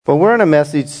Well, we're in a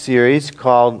message series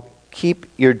called Keep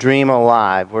Your Dream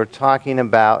Alive. We're talking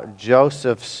about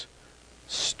Joseph's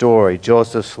story,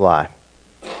 Joseph's life.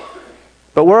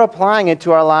 But we're applying it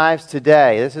to our lives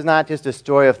today. This is not just a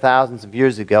story of thousands of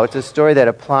years ago. It's a story that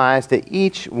applies to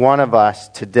each one of us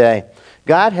today.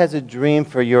 God has a dream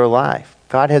for your life.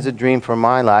 God has a dream for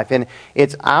my life. And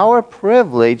it's our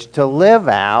privilege to live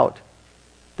out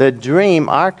the dream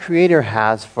our Creator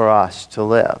has for us to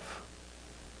live.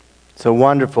 It's a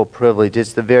wonderful privilege.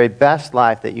 It's the very best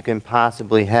life that you can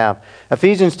possibly have.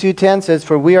 Ephesians 2:10 says,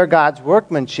 "For we are God's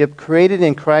workmanship, created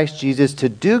in Christ Jesus to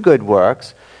do good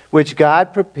works, which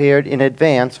God prepared in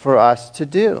advance for us to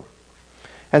do."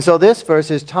 And so this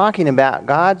verse is talking about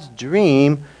God's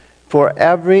dream for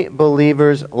every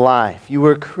believer's life. You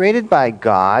were created by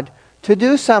God to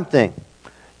do something.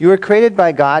 You were created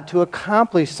by God to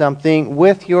accomplish something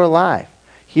with your life.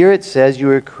 Here it says you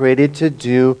were created to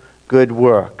do good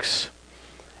works.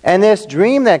 And this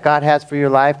dream that God has for your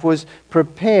life was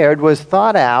prepared, was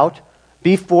thought out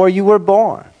before you were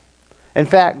born. In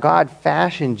fact, God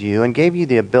fashioned you and gave you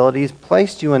the abilities,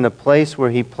 placed you in the place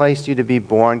where He placed you to be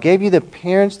born, gave you the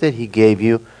parents that He gave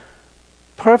you,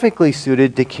 perfectly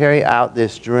suited to carry out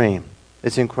this dream.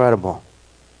 It's incredible.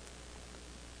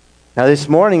 Now this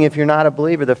morning, if you're not a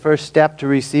believer, the first step to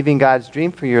receiving God's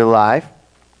dream for your life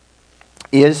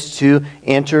is to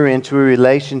enter into a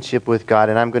relationship with God.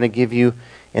 And I'm going to give you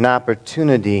an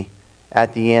opportunity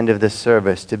at the end of the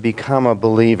service to become a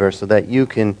believer so that you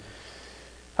can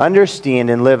understand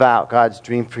and live out God's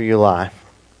dream for your life.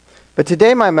 But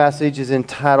today my message is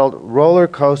entitled Roller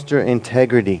Coaster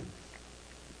Integrity.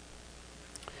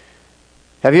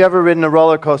 Have you ever ridden a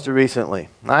roller coaster recently?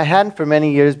 I hadn't for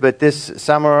many years, but this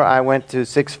summer I went to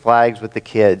Six Flags with the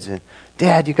kids. And,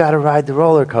 "Dad, you got to ride the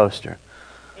roller coaster."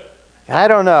 I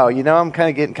don't know. I'm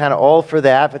getting kind of old for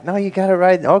that. But no, you got to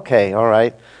ride. Okay, all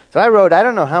right. So I rode. I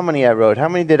don't know how many I rode. How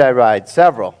many did I ride?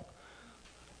 Several.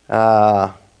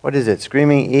 What is it?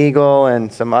 Screaming Eagle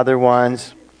and some other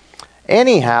ones.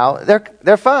 Anyhow,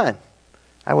 they're fun.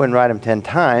 I wouldn't ride them 10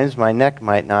 times. My neck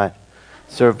might not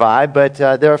survive, but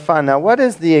they're fun. Now, what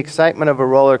is the excitement of a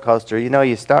roller coaster?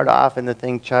 You start off and the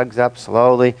thing chugs up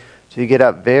slowly, so you get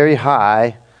up very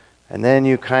high, and then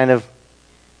you kind of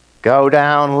go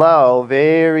down low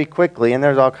very quickly, and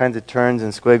there's all kinds of turns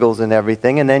and squiggles and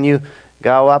everything, and then you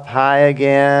go up high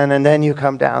again, and then you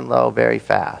come down low very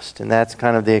fast. And that's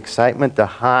kind of the excitement, the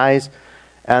highs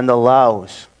and the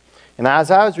lows. And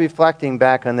as I was reflecting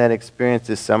back on that experience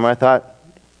this summer, I thought,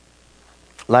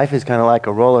 life is kind of like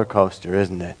a roller coaster,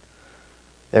 isn't it?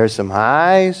 There's some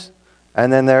highs,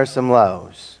 and then there's some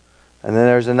lows. And then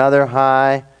there's another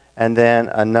high, and then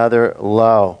another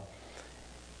low.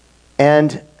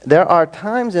 And there are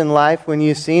times in life when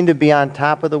you seem to be on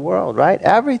top of the world, right?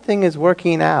 Everything is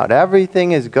working out.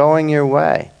 Everything is going your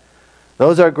way.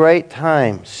 Those are great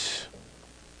times.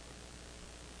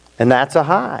 And that's a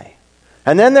high.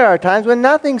 And then there are times when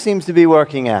nothing seems to be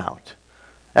working out.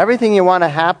 Everything you want to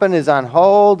happen is on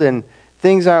hold, and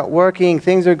things aren't working,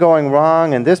 things are going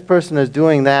wrong, and this person is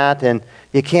doing that, and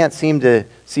you can't seem to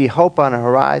see hope on a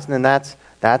horizon, and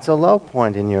that's a low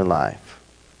point in your life.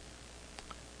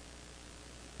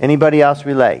 Anybody else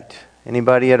relate?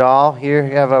 Anybody at all here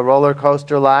have a roller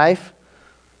coaster life?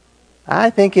 I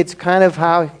think it's kind of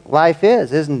how life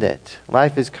is, isn't it?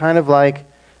 Life is kind of like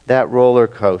that roller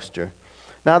coaster.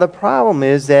 Now the problem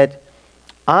is that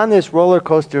on this roller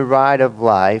coaster ride of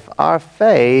life, our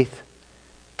faith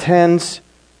tends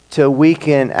to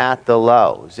weaken at the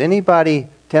lows. Anybody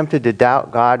tempted to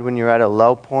doubt God when you're at a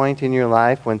low point in your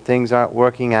life, when things aren't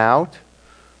working out?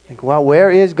 Think, well, where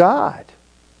is God?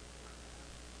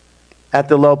 At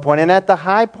the low point. And at the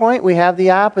high point, we have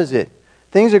the opposite.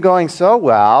 Things are going so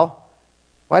well,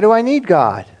 why do I need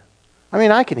God?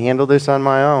 I can handle this on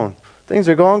my own. Things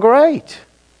are going great.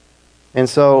 And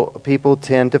so people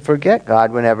tend to forget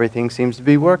God when everything seems to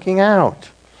be working out.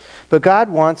 But God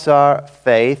wants our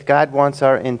faith, God wants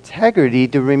our integrity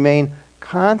to remain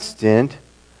constant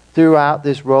throughout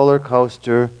this roller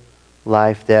coaster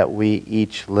life that we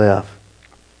each live.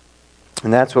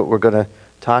 And that's what we're going to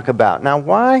talk about. Now,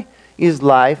 why is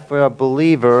life for a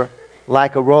believer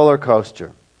like a roller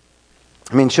coaster?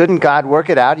 Shouldn't God work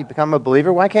it out? You become a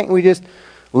believer. Why can't we just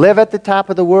live at the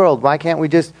top of the world? Why can't we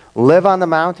just live on the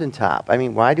mountaintop?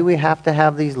 Why do we have to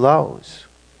have these lows?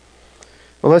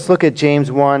 Well, let's look at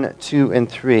James 1, 2, and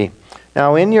 3.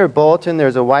 Now, in your bulletin,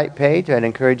 there's a white page. I'd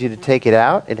encourage you to take it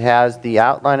out. It has the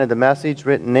outline of the message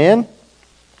written in.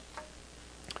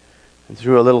 And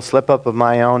through a little slip-up of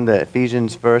my own, the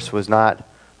Ephesians verse was not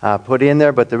put in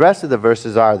there, but the rest of the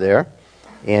verses are there,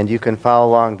 and you can follow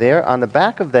along there. On the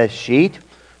back of that sheet,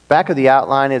 Back of the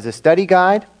outline is a study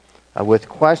guide with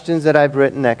questions that I've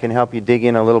written that can help you dig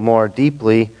in a little more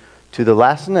deeply to the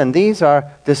lesson. And these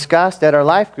are discussed at our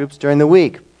life groups during the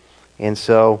week. And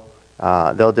so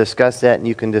they'll discuss that, and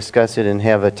you can discuss it and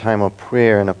have a time of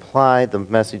prayer and apply the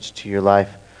message to your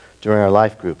life during our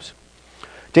life groups.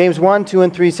 James 1, 2,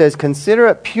 and 3 says, "Consider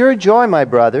it pure joy, my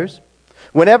brothers,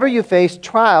 whenever you face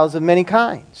trials of many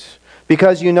kinds,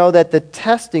 because you know that the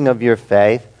testing of your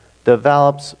faith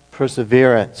develops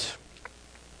perseverance."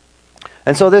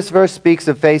 And so this verse speaks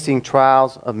of facing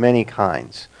trials of many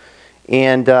kinds.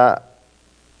 And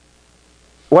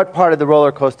what part of the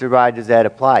roller coaster ride does that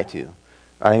apply to?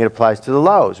 I think it applies to the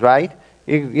lows, right?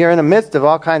 You're in the midst of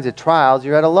all kinds of trials.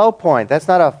 You're at a low point. That's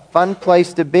not a fun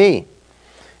place to be.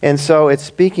 And so it's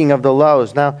speaking of the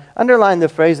lows. Now, underline the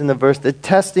phrase in the verse, the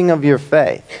testing of your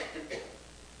faith.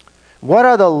 What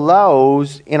are the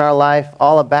lows in our life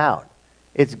all about?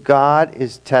 It's God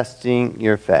is testing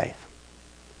your faith.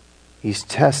 He's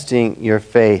testing your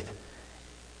faith.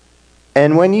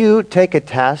 And when you take a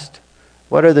test,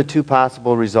 what are the two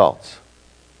possible results?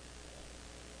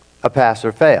 A pass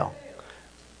or fail.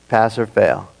 Pass or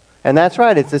fail. And that's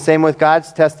right. It's the same with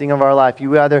God's testing of our life.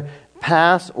 You either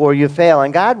pass or you fail.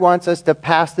 And God wants us to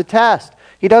pass the test.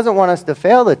 He doesn't want us to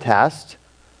fail the test,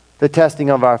 the testing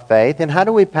of our faith. And how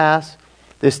do we pass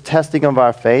this testing of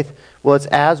our faith? Well, it's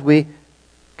as we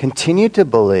continue to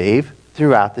believe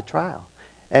throughout the trial.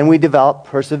 And we develop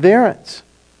perseverance.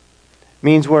 It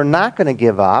means we're not going to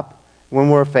give up when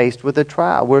we're faced with a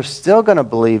trial. We're still going to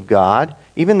believe God,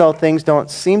 even though things don't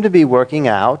seem to be working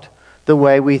out the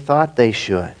way we thought they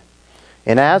should.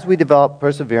 And as we develop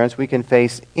perseverance, we can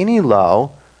face any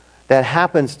low that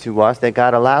happens to us, that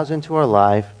God allows into our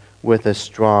life, with a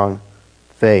strong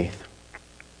faith.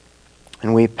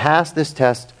 And we pass this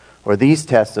test, or these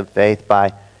tests of faith,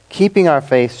 by keeping our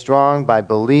faith strong, by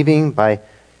believing, by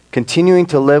continuing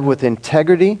to live with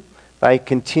integrity, by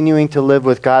continuing to live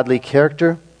with godly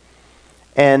character.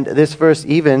 And this verse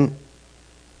even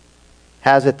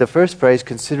has it, the first phrase,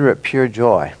 consider it pure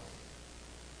joy.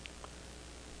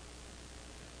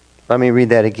 Let me read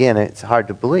that again. It's hard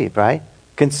to believe, right?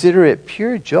 Consider it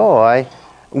pure joy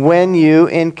when you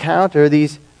encounter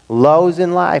these lows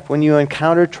in life, when you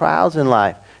encounter trials in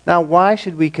life. Now, why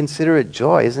should we consider it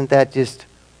joy? Isn't that just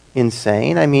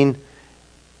insane? I mean,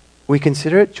 we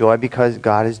consider it joy because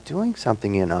God is doing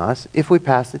something in us if we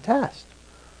pass the test.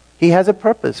 He has a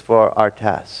purpose for our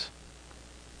tests.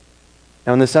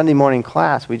 Now, in the Sunday morning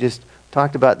class, we just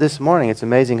talked about this morning. It's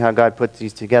amazing how God puts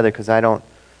these together, because I don't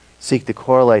seek to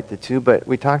correlate the two, but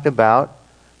we talked about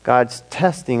God's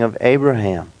testing of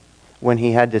Abraham when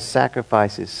he had to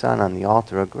sacrifice his son on the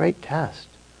altar, a great test.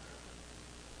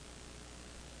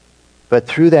 But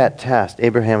through that test,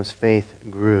 Abraham's faith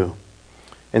grew.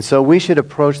 And so we should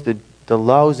approach the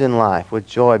lows in life with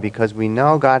joy, because we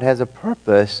know God has a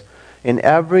purpose in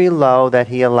every low that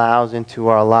He allows into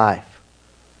our life.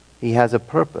 He has a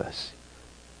purpose.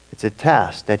 It's a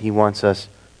test that He wants us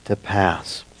to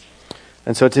pass.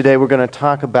 And so today we're going to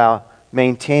talk about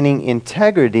maintaining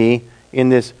integrity in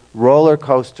this roller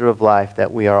coaster of life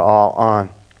that we are all on.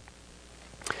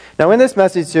 Now, in this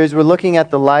message series, we're looking at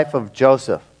the life of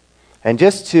Joseph. And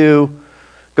just to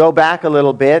go back a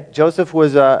little bit, Joseph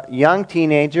was a young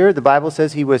teenager. The Bible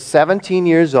says he was 17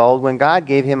 years old when God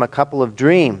gave him a couple of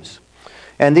dreams.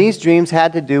 And these dreams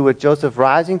had to do with Joseph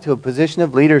rising to a position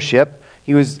of leadership.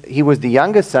 He was the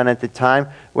youngest son at the time,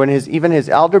 when even his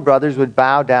elder brothers would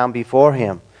bow down before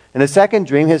him. In the second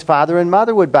dream, his father and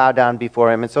mother would bow down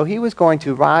before him. And so he was going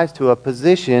to rise to a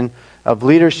position of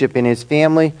leadership in his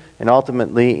family and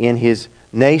ultimately in his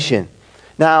nation.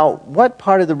 Now, what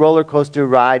part of the roller coaster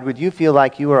ride would you feel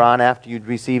like you were on after you'd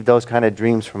received those kind of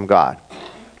dreams from God?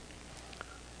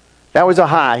 That was a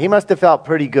high. He must have felt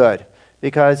pretty good,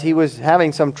 because he was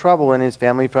having some trouble in his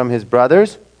family from his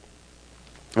brothers.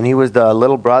 And he was the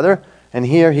little brother. And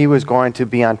here he was going to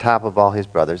be on top of all his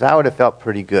brothers. I would have felt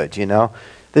pretty good, you know.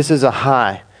 This is a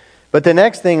high. But the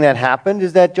next thing that happened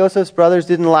is that Joseph's brothers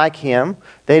didn't like him.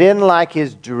 They didn't like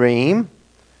his dream.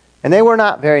 And they were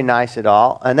not very nice at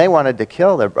all. And they wanted to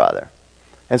kill their brother.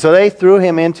 And so they threw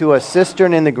him into a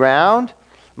cistern in the ground.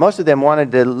 Most of them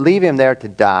wanted to leave him there to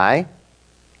die.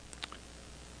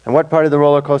 And what part of the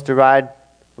roller coaster ride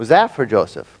was that for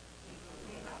Joseph?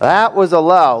 That was a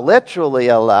low, literally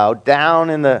a low,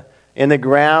 down in the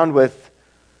ground with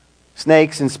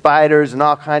snakes and spiders and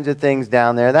all kinds of things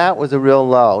down there. That was a real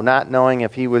low, not knowing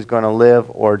if he was going to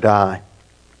live or die.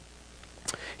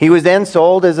 He was then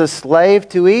sold as a slave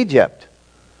to Egypt.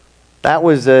 That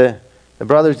was the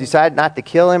brothers decided not to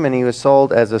kill him, and he was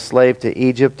sold as a slave to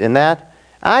Egypt. And that,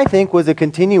 I think, was a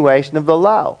continuation of the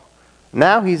low.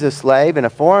 Now he's a slave in a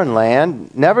foreign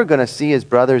land, never going to see his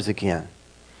brothers again.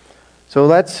 So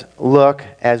let's look,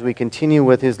 as we continue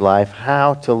with his life,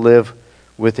 how to live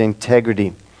with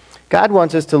integrity. God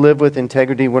wants us to live with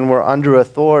integrity when we're under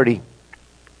authority.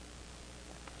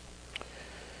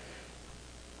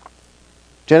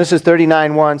 Genesis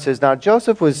 39:1 says, Now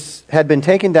Joseph had been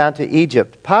taken down to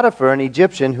Egypt. Potiphar, an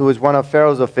Egyptian who was one of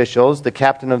Pharaoh's officials, the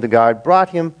captain of the guard, bought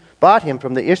him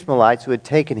from the Ishmaelites who had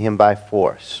taken him by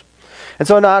force. And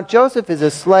so now Joseph is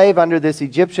a slave under this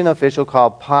Egyptian official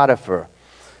called Potiphar.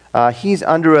 He's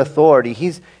under authority.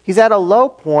 He's at a low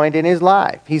point in his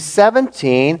life. He's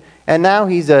 17, and now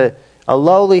he's a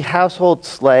lowly household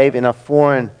slave in a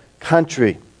foreign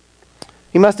country.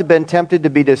 He must have been tempted to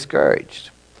be discouraged.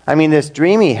 I mean, this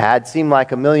dream he had seemed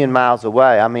like a million miles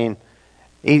away. I mean,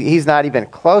 he's not even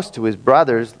close to his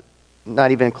brothers,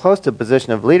 not even close to a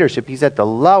position of leadership. He's at the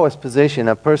lowest position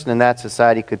a person in that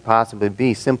society could possibly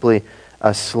be, simply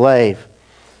a slave.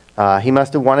 He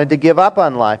must have wanted to give up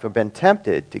on life or been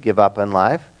tempted to give up on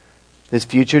life. His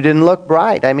future didn't look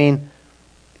bright. I mean,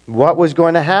 what was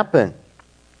going to happen?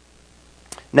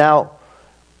 Now,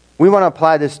 we want to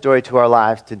apply this story to our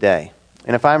lives today.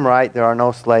 And if I'm right, there are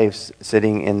no slaves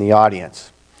sitting in the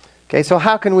audience. Okay, so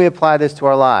how can we apply this to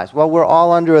our lives? Well, we're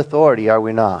all under authority, are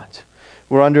we not?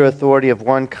 We're under authority of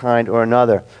one kind or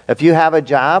another. If you have a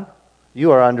job, you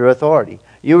are under authority.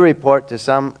 You report to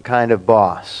some kind of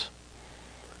boss.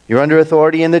 You're under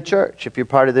authority in the church if you're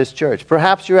part of this church.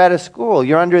 Perhaps you're at a school.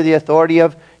 You're under the authority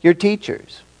of your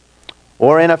teachers.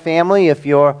 Or in a family, if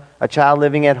you're a child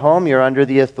living at home, you're under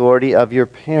the authority of your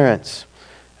parents.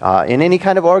 In any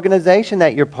kind of organization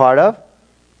that you're part of,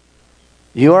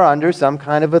 you are under some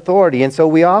kind of authority. And so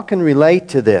we all can relate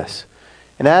to this.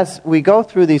 And as we go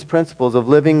through these principles of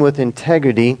living with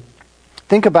integrity,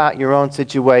 think about your own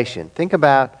situation. Think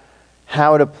about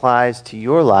how it applies to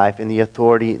your life and the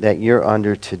authority that you're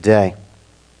under today.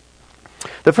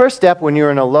 The first step when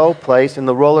you're in a low place in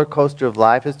the roller coaster of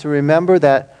life is to remember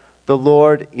that the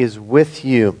Lord is with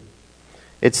you.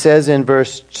 It says in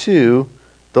verse 2,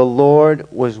 the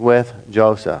Lord was with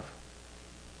Joseph.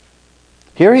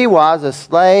 Here he was, a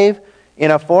slave in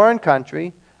a foreign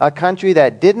country, a country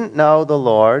that didn't know the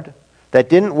Lord, that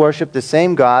didn't worship the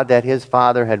same God that his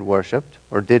father had worshipped,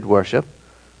 or did worship,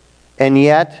 and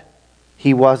yet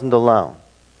he wasn't alone.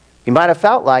 He might have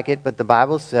felt like it, but the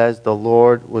Bible says the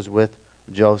Lord was with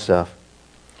Joseph.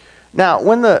 Now,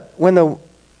 when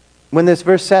this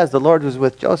verse says the Lord was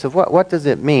with Joseph, what does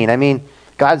it mean? I mean,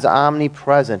 God's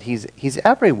omnipresent. He's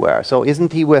everywhere. So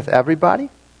isn't he with everybody?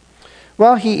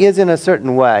 Well, he is in a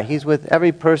certain way. He's with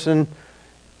every person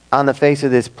on the face of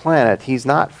this planet. He's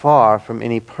not far from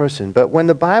any person. But when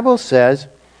the Bible says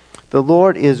the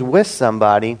Lord is with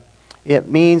somebody, it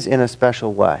means in a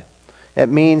special way. It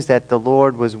means that the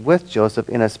Lord was with Joseph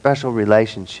in a special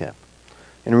relationship.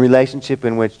 In a relationship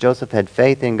in which Joseph had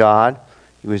faith in God,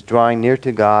 he was drawing near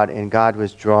to God, and God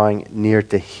was drawing near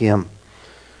to him.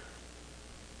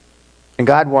 And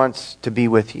God wants to be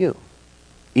with you,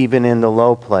 even in the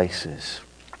low places.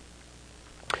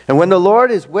 And when the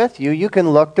Lord is with you, you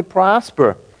can look to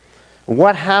prosper.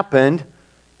 What happened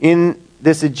in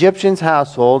this Egyptian's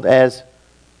household as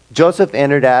Joseph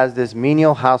entered as this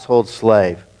menial household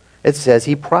slave? It says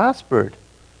he prospered.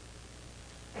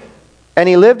 And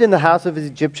he lived in the house of his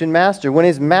Egyptian master. When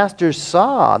his master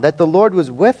saw that the Lord was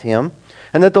with him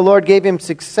and that the Lord gave him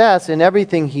success in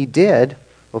everything he did,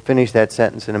 we'll finish that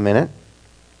sentence in a minute.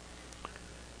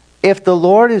 If the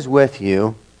Lord is with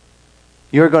you,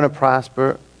 you're going to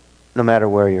prosper no matter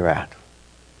where you're at.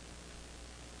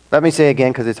 Let me say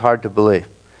again because it's hard to believe.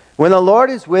 When the Lord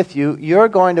is with you, you're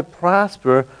going to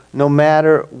prosper no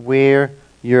matter where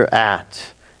you're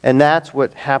at. And that's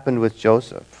what happened with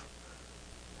Joseph.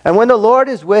 And when the Lord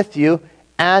is with you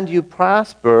and you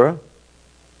prosper,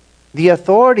 the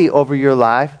authority over your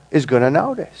life is going to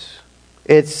notice.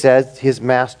 It says his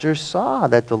master saw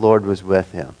that the Lord was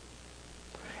with him.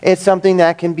 It's something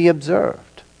that can be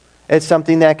observed. It's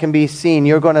something that can be seen.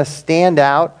 You're going to stand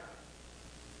out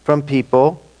from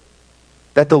people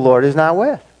that the Lord is not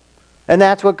with. And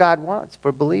that's what God wants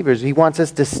for believers. He wants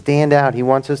us to stand out. He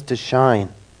wants us to shine.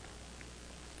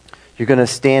 You're going to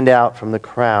stand out from the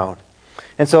crowd.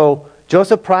 And so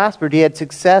Joseph prospered. He had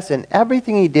success in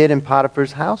everything he did in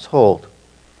Potiphar's household.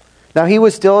 Now he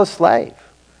was still a slave,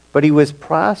 but he was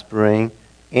prospering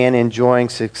and enjoying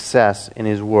success in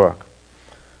his work.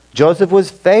 Joseph was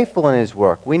faithful in his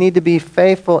work. We need to be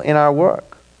faithful in our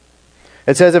work.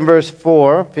 It says in verse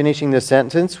 4, finishing the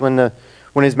sentence, when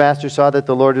his master saw that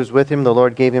the Lord was with him, the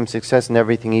Lord gave him success in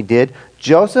everything he did.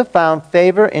 Joseph found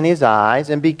favor in his eyes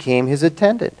and became his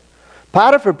attendant.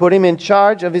 Potiphar put him in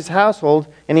charge of his household,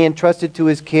 and he entrusted to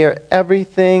his care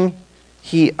everything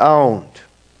he owned.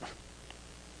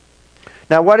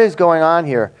 Now, what is going on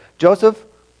here? Joseph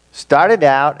started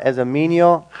out as a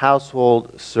menial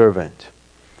household servant.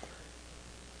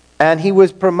 And he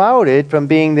was promoted from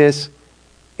being this,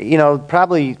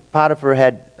 probably Potiphar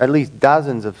had at least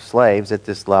dozens of slaves at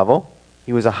this level.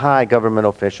 He was a high government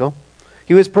official.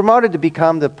 He was promoted to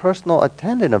become the personal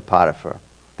attendant of Potiphar.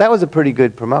 That was a pretty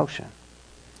good promotion.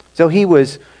 So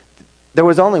there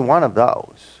was only one of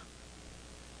those,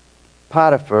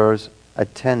 Potiphar's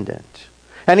attendant.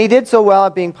 And he did so well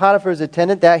at being Potiphar's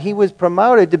attendant that he was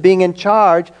promoted to being in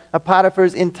charge of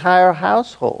Potiphar's entire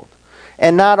household.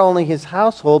 And not only his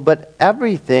household, but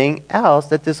everything else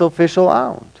that this official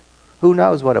owned. Who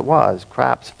knows what it was?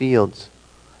 Crops, fields.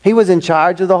 He was in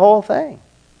charge of the whole thing.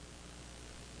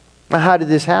 Now, how did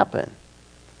this happen?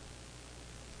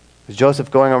 Was Joseph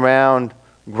going around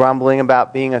grumbling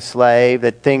about being a slave,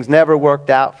 that things never worked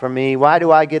out for me? Why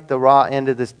do I get the raw end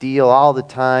of this deal all the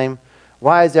time?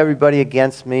 Why is everybody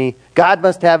against me? God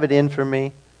must have it in for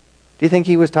me. Do you think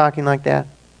he was talking like that?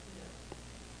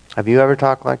 Have you ever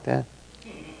talked like that?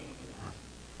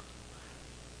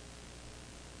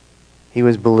 He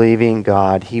was believing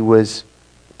God. He was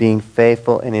being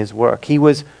faithful in his work. He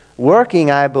was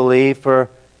working, I believe, for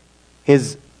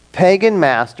his pagan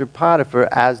master Potiphar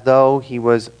as though he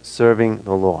was serving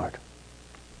the Lord.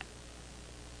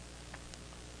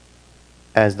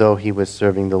 As though he was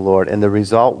serving the Lord. And the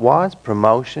result was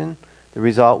promotion. The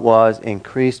result was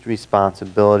increased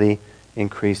responsibility,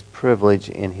 increased privilege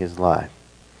in his life.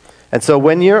 And so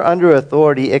when you're under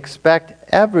authority, expect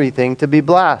everything to be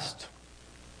blessed.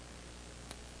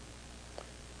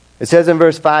 It says in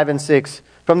verse 5 and 6,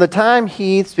 from the time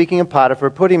he, speaking of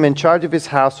Potiphar, put him in charge of his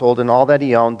household and all that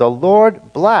he owned, the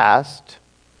Lord blessed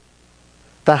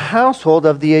the household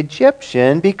of the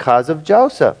Egyptian because of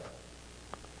Joseph.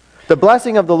 The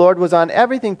blessing of the Lord was on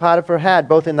everything Potiphar had,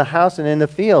 both in the house and in the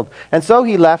field. And so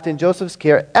he left in Joseph's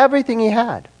care everything he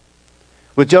had.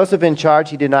 With Joseph in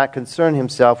charge, he did not concern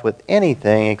himself with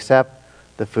anything except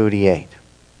the food he ate.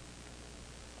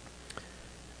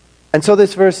 And so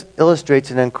this verse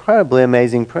illustrates an incredibly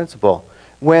amazing principle.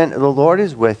 When the Lord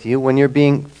is with you, when you're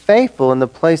being faithful in the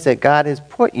place that God has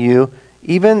put you,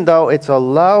 even though it's a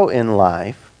low in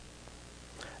life,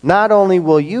 not only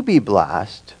will you be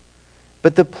blessed,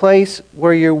 but the place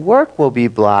where your work will be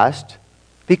blessed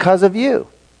because of you.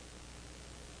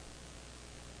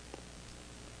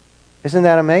 Isn't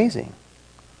that amazing?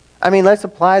 I mean, let's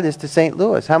apply this to St.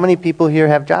 Louis. How many people here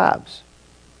have jobs?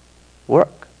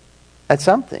 Work at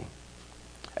something.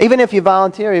 Even if you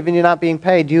volunteer, even if you're not being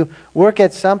paid, you work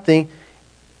at something.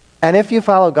 And if you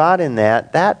follow God in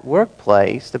that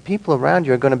workplace, the people around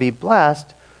you are going to be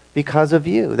blessed because of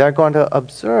you. They're going to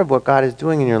observe what God is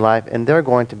doing in your life, and they're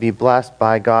going to be blessed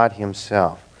by God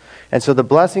himself. And so the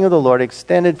blessing of the Lord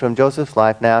extended from Joseph's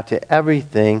life now to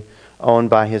everything owned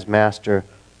by his master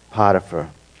Potiphar.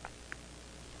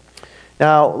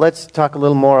 Now, let's talk a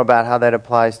little more about how that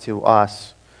applies to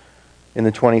us in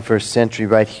the 21st century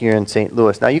right here in St.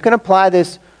 Louis. Now, you can apply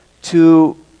this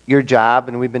to your job,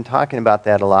 and we've been talking about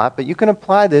that a lot, but you can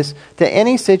apply this to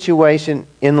any situation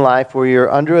in life where you're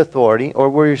under authority or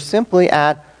where you're simply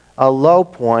at a low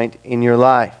point in your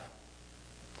life.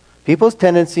 People's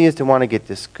tendency is to want to get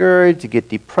discouraged, to get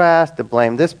depressed, to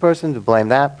blame this person, to blame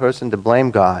that person, to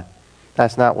blame God.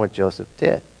 That's not what Joseph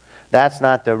did. That's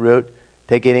not the route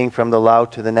to getting from the low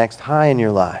to the next high in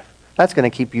your life. That's going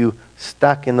to keep you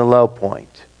stuck in the low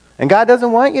point. And God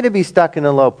doesn't want you to be stuck in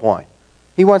the low point.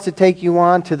 He wants to take you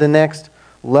on to the next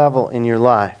level in your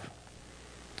life.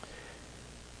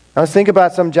 Now let's think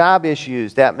about some job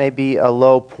issues that may be a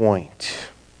low point.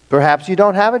 Perhaps you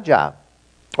don't have a job,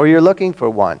 or you're looking for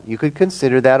one. You could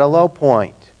consider that a low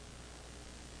point.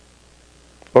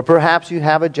 Or perhaps you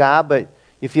have a job, but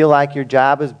you feel like your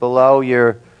job is below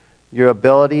your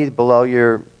ability, below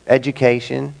your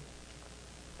education.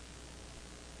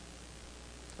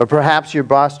 Or perhaps your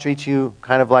boss treats you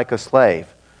kind of like a slave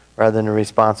rather than a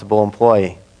responsible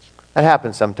employee. That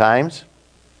happens sometimes. You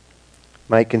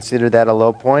might consider that a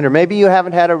low point. Or maybe you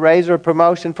haven't had a raise or a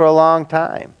promotion for a long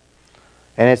time,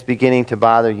 and it's beginning to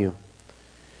bother you.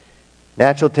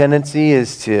 Natural tendency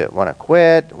is to want to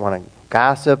quit, want to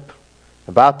gossip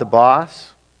about the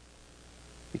boss,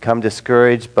 become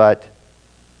discouraged, but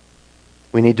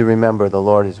we need to remember the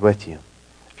Lord is with you.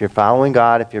 If you're following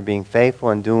God, if you're being faithful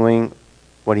and doing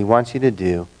what he wants you to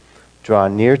do, draw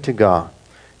near to God.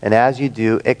 And as you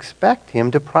do, expect him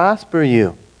to prosper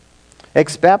you.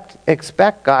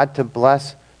 Expect God to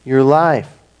bless your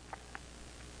life.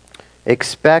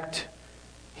 Expect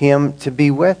him to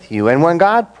be with you. And when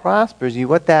God prospers you,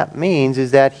 what that means is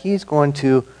that he's going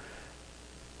to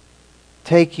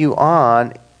take you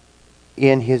on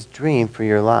in his dream for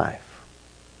your life.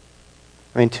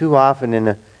 I mean, too often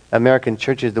in American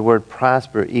churches, the word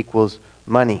prosper equals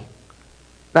money.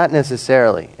 Not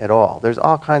necessarily at all. There's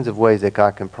all kinds of ways that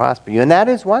God can prosper you. And that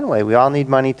is one way. We all need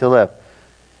money to live.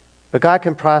 But God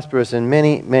can prosper us in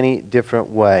many, many different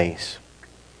ways.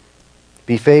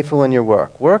 Be faithful in your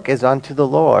work. Work is unto the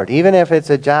Lord. Even if it's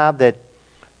a job that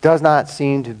does not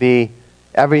seem to be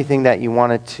everything that you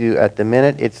want it to at the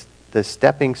minute, it's the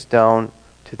stepping stone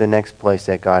to the next place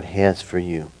that God has for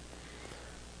you.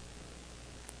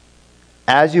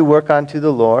 As you work unto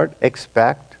the Lord,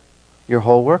 expect your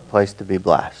whole workplace to be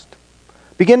blessed.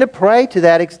 Begin to pray to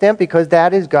that extent, because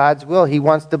that is God's will. He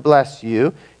wants to bless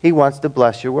you. He wants to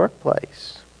bless your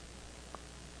workplace.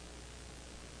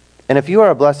 And if you are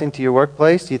a blessing to your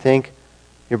workplace, do you think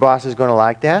your boss is going to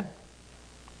like that?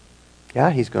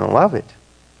 Yeah, he's going to love it.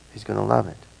 He's going to love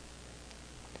it.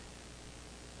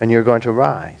 And you're going to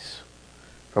rise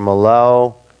from a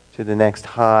low to the next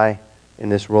high in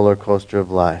this roller coaster of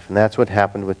life. And that's what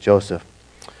happened with Joseph.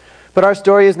 But our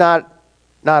story is not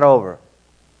over.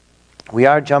 We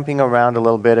are jumping around a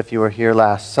little bit if you were here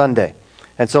last Sunday.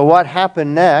 And so what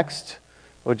happened next,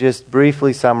 we'll just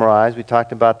briefly summarize. We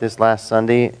talked about this last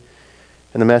Sunday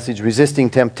in the message, Resisting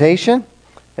Temptation.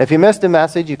 If you missed a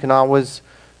message, you can always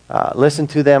listen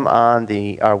to them on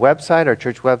our website, our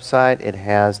church website. It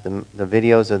has the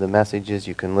videos of the messages.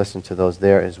 You can listen to those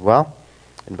there as well.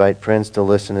 Invite friends to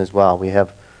listen as well. We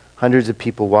have hundreds of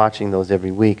people watching those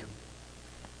every week.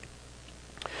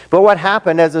 But what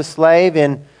happened as a slave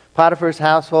in Potiphar's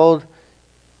household,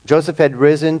 Joseph had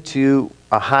risen to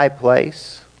a high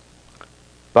place,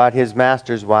 but his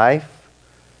master's wife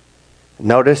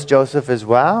noticed Joseph as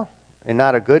well, in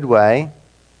not a good way,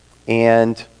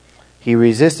 and he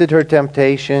resisted her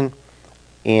temptation,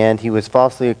 and he was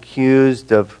falsely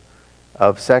accused of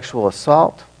sexual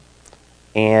assault,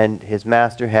 and his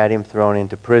master had him thrown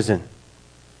into prison.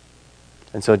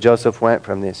 And so Joseph went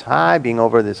from this high, being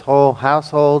over this whole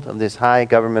household of this high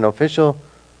government official,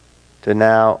 to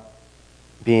now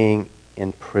being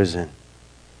in prison.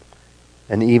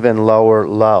 An even lower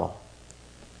low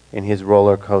in his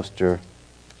roller coaster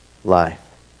life.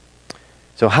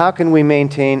 So how can we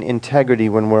maintain integrity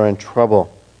when we're in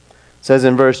trouble? It says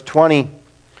in verse 20,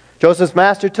 Joseph's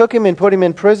master took him and put him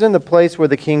in prison, the place where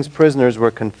the king's prisoners were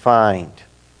confined.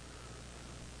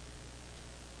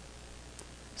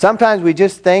 Sometimes we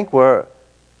just think we're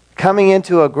coming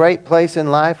into a great place in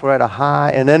life, we're at a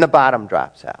high, and then the bottom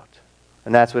drops out.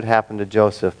 And that's what happened to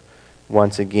Joseph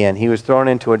once again. He was thrown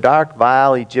into a dark,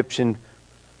 vile Egyptian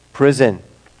prison.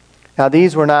 Now,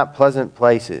 these were not pleasant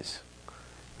places.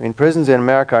 I mean, prisons in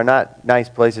America are not nice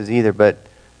places either, but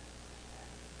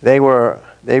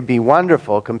they'd be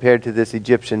wonderful compared to this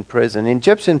Egyptian prison. In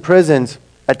Egyptian prisons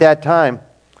at that time,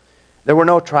 there were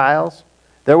no trials.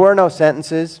 There were no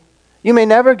sentences. You may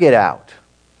never get out.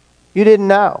 You didn't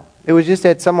know. It was just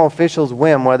at some official's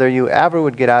whim whether you ever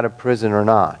would get out of prison or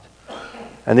not.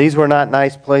 And these were not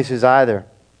nice places either.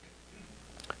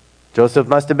 Joseph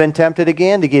must have been tempted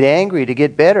again to get angry, to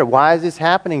get bitter. Why is this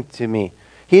happening to me?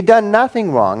 He had done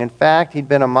nothing wrong. In fact, he'd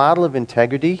been a model of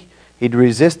integrity. He'd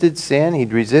resisted sin.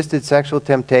 He'd resisted sexual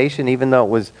temptation, even though it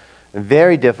was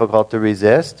very difficult to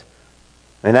resist.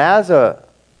 And as a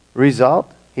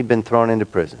result, he'd been thrown into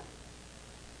prison.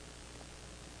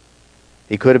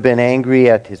 He could have been angry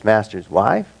at his master's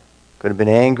wife, could have been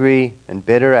angry and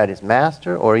bitter at his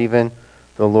master, or even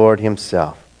the Lord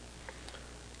himself.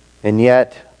 And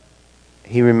yet,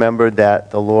 he remembered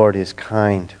that the Lord is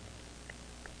kind.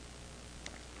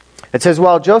 It says,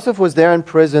 while Joseph was there in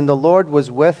prison, the Lord was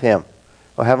with him.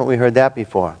 Oh, haven't we heard that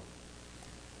before?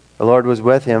 The Lord was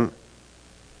with him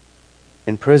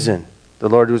in prison. The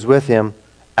Lord was with him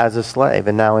as a slave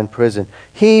and now in prison.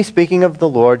 He, speaking of the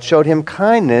Lord, showed him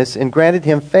kindness and granted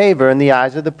him favor in the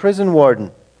eyes of the prison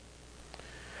warden.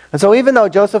 And so even though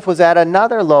Joseph was at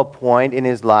another low point in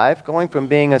his life, going from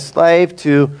being a slave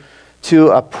to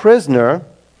a prisoner,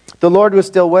 the Lord was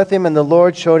still with him, and the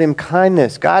Lord showed him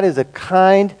kindness. God is a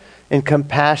kind and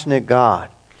compassionate God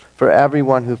for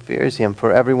everyone who fears him,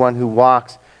 for everyone who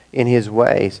walks in his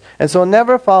ways. And so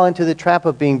never fall into the trap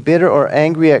of being bitter or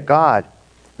angry at God.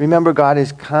 Remember, God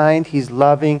is kind. He's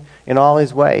loving in all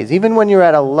his ways. Even when you're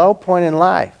at a low point in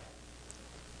life,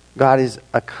 God is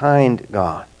a kind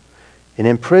God. And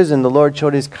in prison, the Lord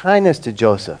showed his kindness to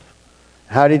Joseph.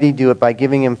 How did he do it? By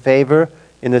giving him favor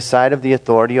in the sight of the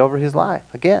authority over his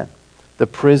life. Again, the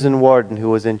prison warden who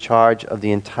was in charge of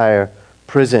the entire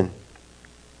prison.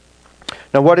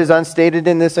 Now, what is unstated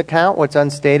in this account? What's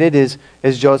unstated is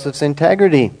Joseph's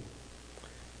integrity.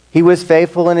 He was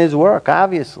faithful in his work,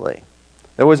 obviously.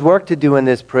 There was work to do in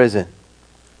this prison.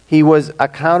 He was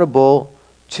accountable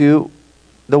to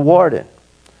the warden.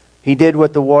 He did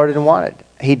what the warden wanted.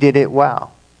 He did it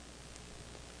well.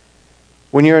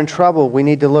 When you're in trouble, we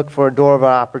need to look for a door of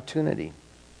opportunity.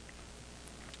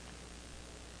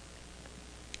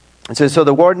 And so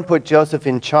the warden put Joseph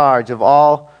in charge of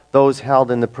all those held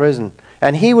in the prison.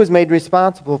 And he was made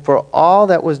responsible for all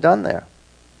that was done there.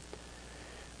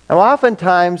 Now,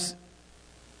 oftentimes,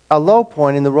 a low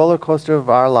point in the roller coaster of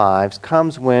our lives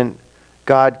comes when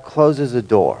God closes a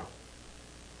door.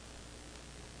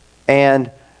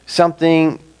 And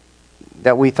something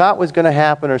that we thought was going to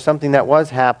happen or something that was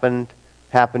happening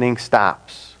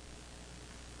stops.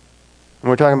 When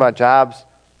we're talking about jobs,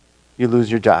 you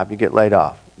lose your job, you get laid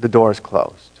off. The door is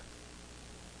closed.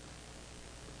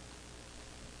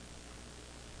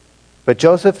 But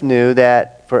Joseph knew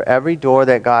that for every door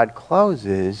that God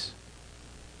closes,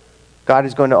 God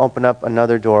is going to open up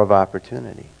another door of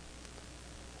opportunity.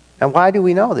 And why do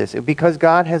we know this? Because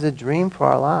God has a dream for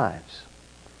our lives.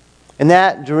 And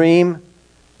that dream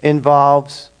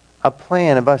involves a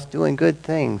plan of us doing good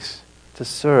things to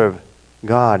serve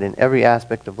God in every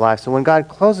aspect of life. So when God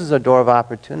closes a door of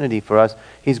opportunity for us,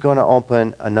 He's going to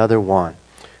open another one.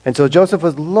 And so Joseph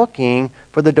was looking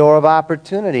for the door of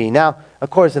opportunity. Now, of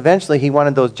course, eventually he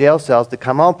wanted those jail cells to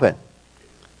come open.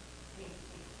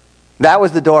 That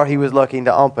was the door he was looking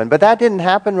to open. But that didn't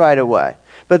happen right away.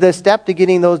 But the step to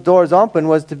getting those doors open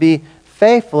was to be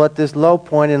faithful at this low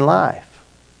point in life.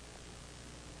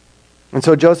 And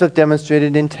so Joseph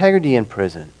demonstrated integrity in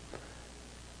prison.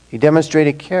 He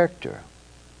demonstrated character.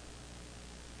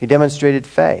 He demonstrated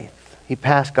faith. He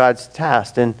passed God's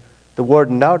test, and the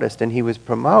warden noticed, and he was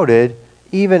promoted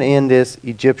even in this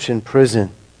Egyptian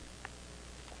prison.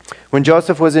 When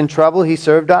Joseph was in trouble, he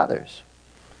served others.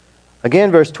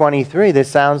 Again, verse 23, this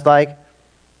sounds like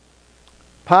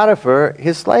Potiphar,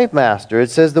 his slave master. It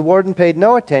says the warden paid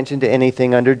no attention to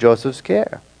anything under Joseph's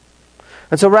care.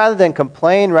 And so rather than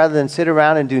complain, rather than sit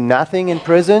around and do nothing in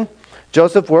prison,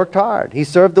 Joseph worked hard. He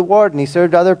served the warden. He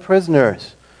served other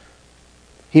prisoners.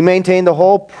 He maintained the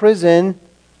whole prison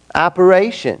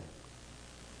operation.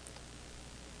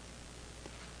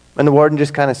 And the warden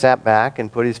just kind of sat back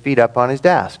and put his feet up on his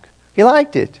desk. He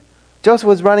liked it. Joseph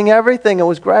was running everything. It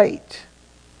was great.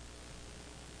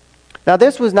 Now,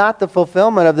 this was not the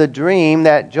fulfillment of the dream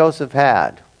that Joseph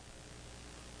had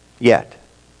yet.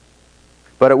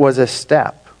 But it was a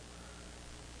step.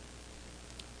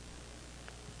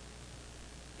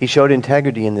 He showed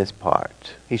integrity in this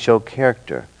part. He showed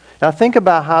character. Now, think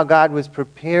about how God was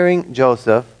preparing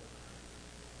Joseph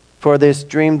for this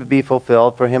dream to be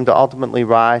fulfilled, for him to ultimately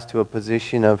rise to a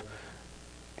position of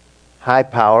high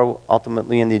power,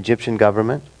 ultimately in the Egyptian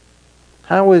government.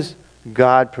 How was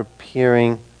God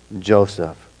preparing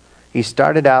Joseph? He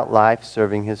started out life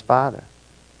serving his father,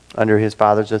 under his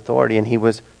father's authority, and he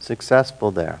was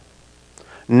successful there.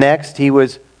 Next, he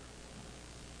was,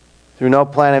 through no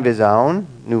plan of his own,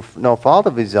 no fault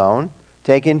of his own,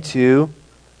 taken to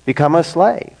become a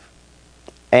slave.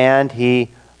 And he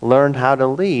learned how to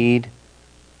lead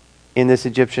in this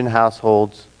Egyptian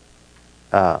households,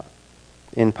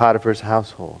 in Potiphar's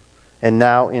household. And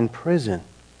now in prison,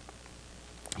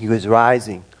 he was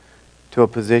rising to a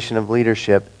position of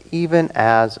leadership even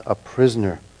as a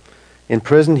prisoner. In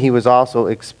prison, he was also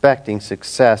expecting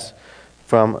success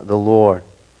from the Lord.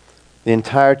 The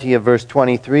entirety of verse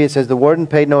 23, it says, the warden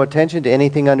paid no attention to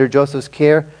anything under Joseph's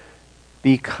care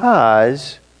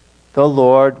because the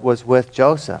Lord was with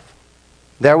Joseph.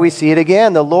 There we see it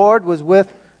again. The Lord was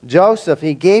with Joseph.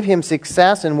 He gave him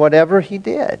success in whatever he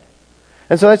did.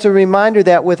 And so it's a reminder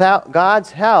that without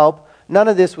God's help, none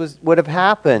of this would have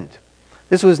happened.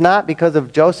 This was not because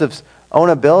of Joseph's own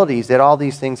abilities that all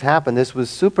these things happened. This was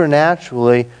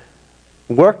supernaturally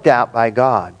worked out by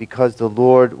God because the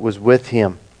Lord was with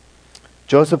him.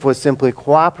 Joseph was simply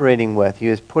cooperating with. He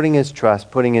was putting his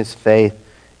trust, putting his faith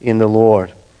in the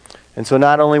Lord. And so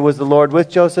not only was the Lord with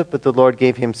Joseph, but the Lord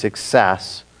gave him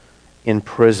success in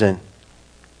prison.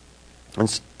 And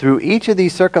through each of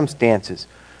these circumstances,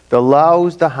 the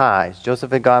lows, the highs,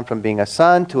 Joseph had gone from being a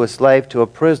son to a slave to a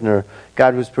prisoner.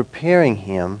 God was preparing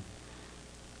him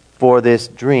for this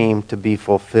dream to be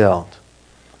fulfilled,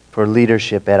 for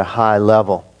leadership at a high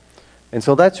level. And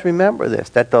so let's remember this,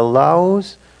 that the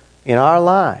lows in our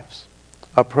lives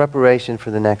are preparation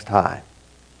for the next high.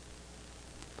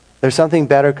 There's something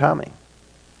better coming.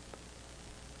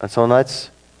 And so let's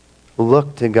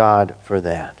look to God for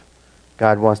that.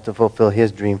 God wants to fulfill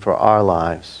His dream for our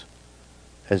lives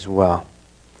as well.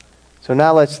 So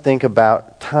now let's think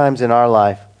about times in our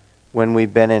life when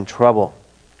we've been in trouble.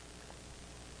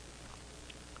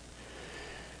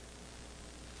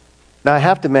 Now I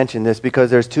have to mention this because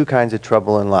there's two kinds of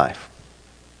trouble in life.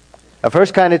 The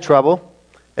first kind of trouble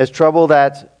is trouble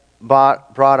that's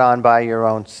brought on by your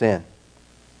own sin.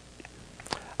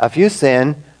 If you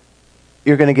sin,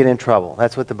 you're going to get in trouble.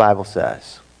 That's what the Bible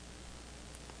says.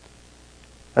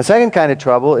 The second kind of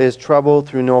trouble is trouble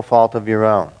through no fault of your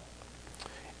own.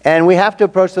 And we have to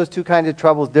approach those two kinds of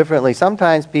troubles differently.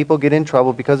 Sometimes people get in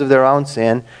trouble because of their own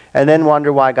sin and then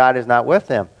wonder why God is not with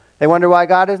them. They wonder why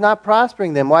God is not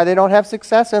prospering them, why they don't have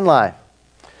success in life.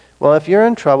 Well, if you're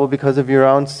in trouble because of your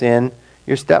own sin,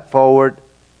 your step forward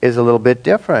is a little bit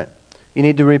different. You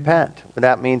need to repent.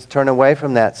 That means turn away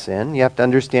from that sin. You have to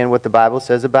understand what the Bible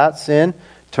says about sin.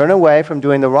 Turn away from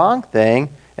doing the wrong thing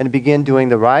and begin doing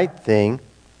the right thing.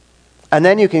 And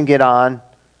then you can get on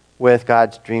with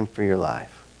God's dream for your life.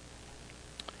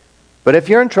 But if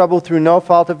you're in trouble through no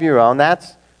fault of your own,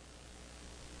 that's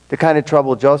the kind of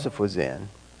trouble Joseph was in,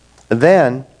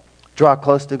 then draw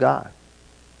close to God.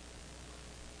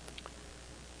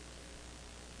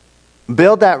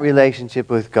 Build that relationship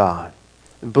with God.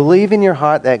 Believe in your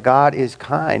heart that God is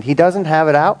kind. He doesn't have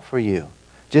it out for you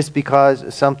just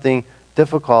because something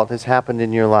difficult has happened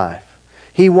in your life.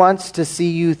 He wants to see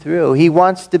you through. He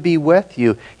wants to be with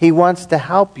you. He wants to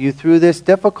help you through this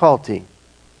difficulty.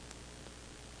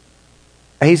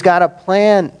 He's got a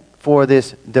plan for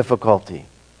this difficulty.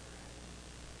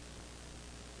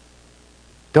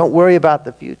 Don't worry about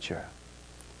the future.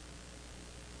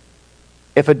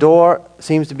 If a door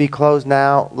seems to be closed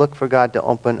now, look for God to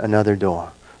open another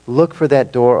door. Look for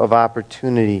that door of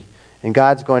opportunity, and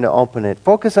God's going to open it.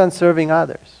 Focus on serving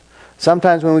others.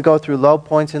 Sometimes when we go through low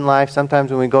points in life,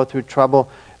 sometimes when we go through trouble,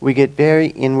 we get very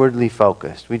inwardly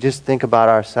focused. We just think about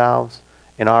ourselves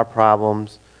and our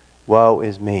problems. Woe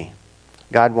is me.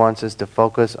 God wants us to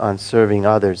focus on serving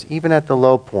others, even at the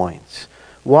low points.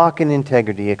 Walk in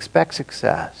integrity. Expect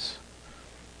success.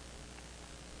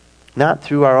 Not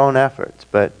through our own efforts,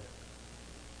 but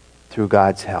through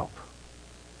God's help.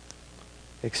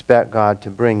 Expect God to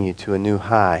bring you to a new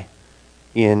high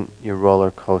in your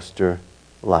roller coaster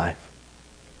life.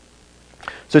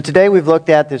 So today we've looked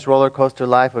at this roller coaster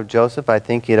life of Joseph. I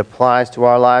think it applies to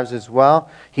our lives as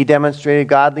well. He demonstrated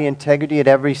godly integrity at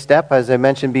every step. As I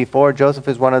mentioned before, Joseph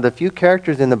is one of the few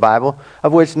characters in the Bible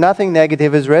of which nothing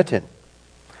negative is written.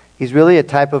 He's really a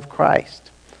type of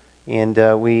Christ.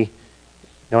 And we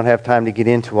don't have time to get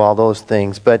into all those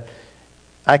things. But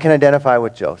I can identify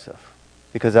with Joseph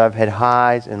because I've had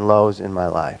highs and lows in my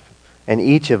life. And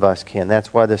each of us can.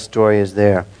 That's why the story is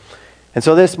there. And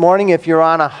so this morning, if you're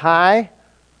on a high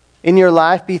in your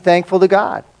life, be thankful to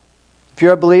God. If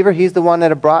you're a believer, He's the one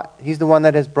that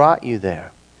has brought you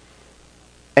there.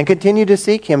 And continue to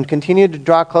seek Him. Continue to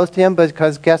draw close to Him,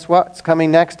 because guess what's coming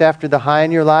next after the high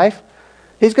in your life?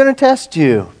 He's going to test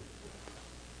you.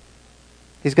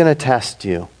 He's going to test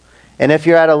you. And if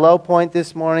you're at a low point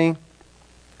this morning,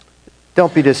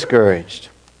 don't be discouraged.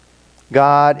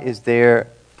 God is there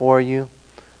for you.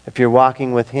 If you're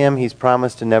walking with Him, He's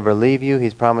promised to never leave you.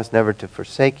 He's promised never to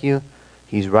forsake you.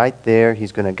 He's right there.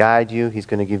 He's going to guide you. He's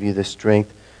going to give you the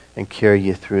strength and carry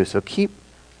you through. So keep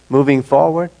moving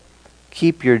forward.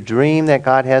 Keep your dream that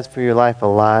God has for your life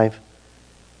alive.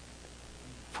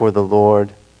 For the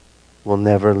Lord will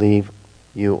never leave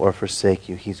you or forsake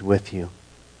you. He's with you.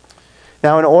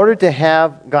 Now, in order to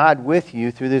have God with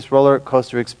you through this roller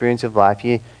coaster experience of life,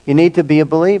 you need to be a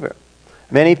believer.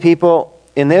 Many people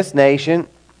in this nation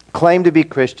claim to be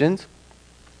Christians.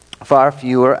 Far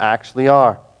fewer actually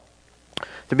are.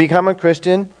 To become a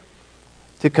Christian,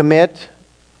 to commit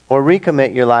or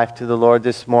recommit your life to the Lord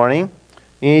this morning,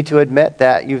 you need to admit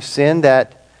that you've sinned,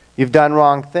 that you've done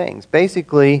wrong things.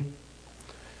 Basically,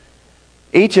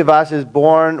 each of us is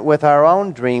born with our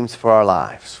own dreams for our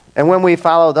lives. And when we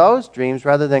follow those dreams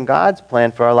rather than God's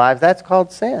plan for our lives, that's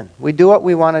called sin. We do what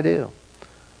we want to do.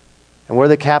 And we're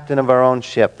the captain of our own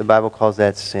ship. The Bible calls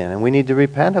that sin. And we need to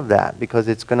repent of that because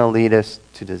it's going to lead us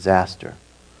to disaster.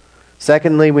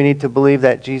 Secondly, we need to believe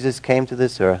that Jesus came to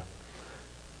this earth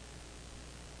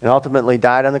and ultimately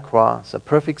died on the cross, a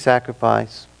perfect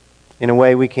sacrifice, in a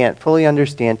way we can't fully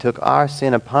understand, took our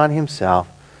sin upon Himself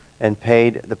and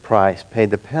paid the price, paid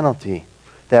the penalty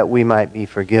that we might be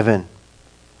forgiven.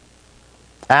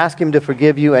 Ask Him to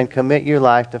forgive you and commit your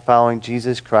life to following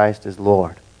Jesus Christ as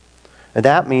Lord. And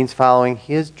that means following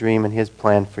His dream and His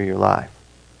plan for your life.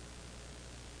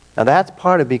 Now that's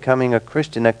part of becoming a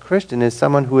Christian. A Christian is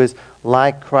someone who is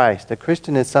like Christ. A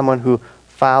Christian is someone who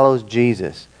follows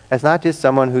Jesus. It's not just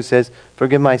someone who says,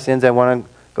 forgive my sins, I want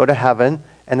to go to heaven,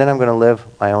 and then I'm going to live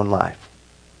my own life.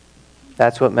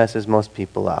 That's what messes most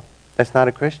people up. That's not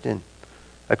a Christian.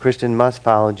 A Christian must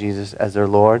follow Jesus as their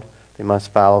Lord. They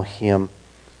must follow Him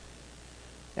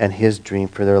and His dream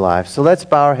for their lives. So let's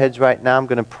bow our heads right now. I'm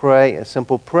going to pray a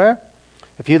simple prayer.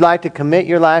 If you'd like to commit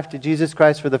your life to Jesus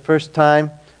Christ for the first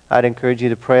time, I'd encourage you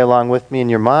to pray along with me in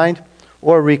your mind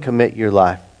or recommit your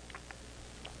life.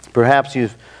 Perhaps you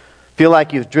feel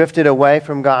like you've drifted away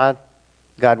from God.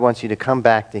 God wants you to come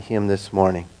back to Him this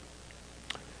morning.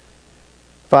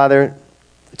 Father,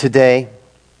 today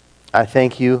I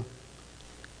thank you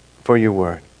for your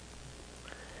word.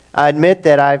 I admit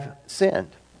that I've sinned.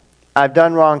 I've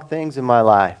done wrong things in my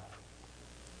life.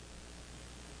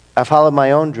 I followed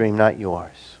my own dream, not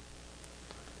yours.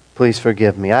 Please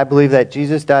forgive me. I believe that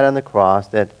Jesus died on the cross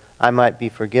that I might be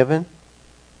forgiven.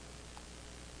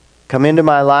 Come into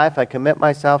my life. I commit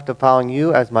myself to following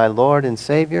you as my Lord and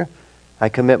Savior. I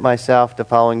commit myself to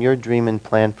following your dream and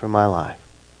plan for my life.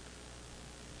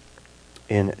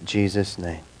 In Jesus'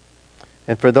 name.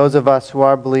 And for those of us who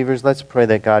are believers, let's pray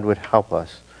that God would help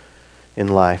us in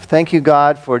life. Thank you,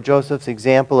 God, for Joseph's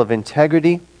example of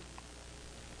integrity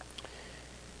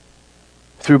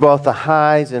through both the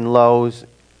highs and lows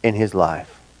in his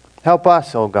life. Help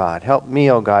us, O God. Help me,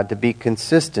 O God, to be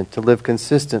consistent, to live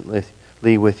consistently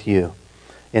with you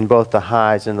in both the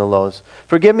highs and the lows.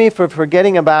 Forgive me for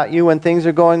forgetting about you when things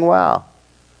are going well.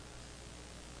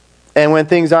 And when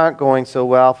things aren't going so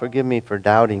well, forgive me for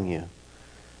doubting you.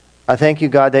 I thank you,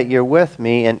 God, that you're with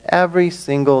me in every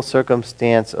single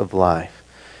circumstance of life.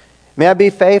 May I be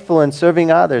faithful in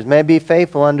serving others. May I be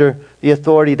faithful under the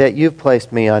authority that you've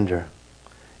placed me under.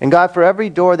 And God, for every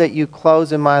door that you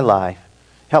close in my life,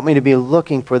 help me to be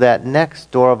looking for that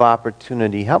next door of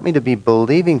opportunity. Help me to be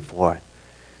believing for it.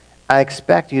 I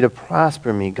expect you to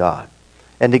prosper me, God,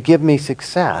 and to give me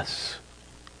success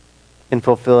in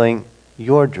fulfilling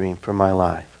your dream for my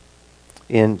life.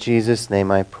 In Jesus' name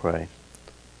I pray.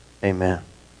 Amen.